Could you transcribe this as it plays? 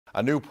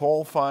A new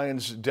poll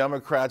finds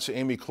Democrats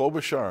Amy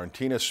Klobuchar and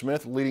Tina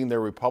Smith leading their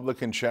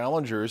Republican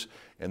challengers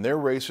in their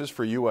races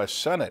for U.S.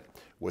 Senate,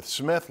 with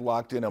Smith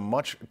locked in a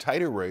much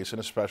tighter race in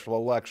a special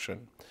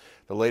election.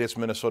 The latest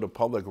Minnesota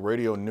Public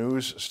Radio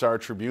News Star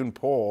Tribune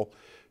poll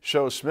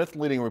shows Smith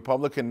leading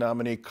Republican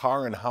nominee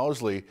Karen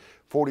Housley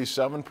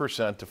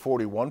 47% to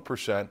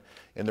 41%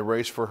 in the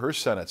race for her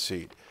Senate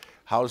seat.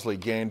 Housley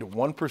gained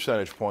 1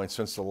 percentage point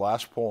since the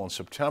last poll in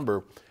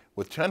September,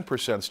 with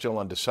 10% still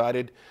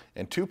undecided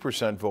and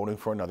 2% voting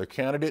for another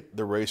candidate.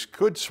 The race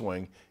could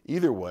swing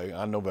either way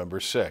on November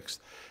 6th.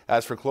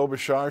 As for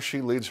Klobuchar,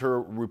 she leads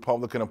her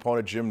Republican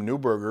opponent Jim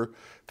Newberger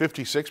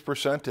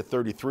 56% to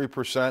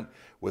 33%,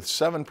 with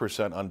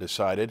 7%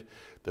 undecided.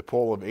 The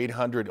poll of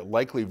 800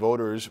 likely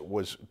voters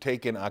was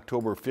taken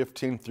October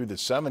 15th through the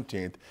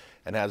 17th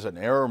and has an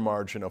error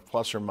margin of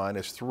plus or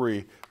minus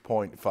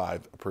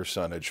 3.5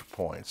 percentage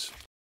points.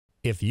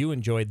 If you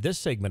enjoyed this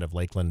segment of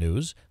Lakeland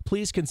News,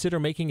 please consider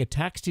making a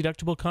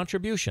tax-deductible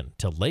contribution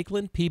to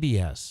Lakeland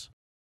PBS.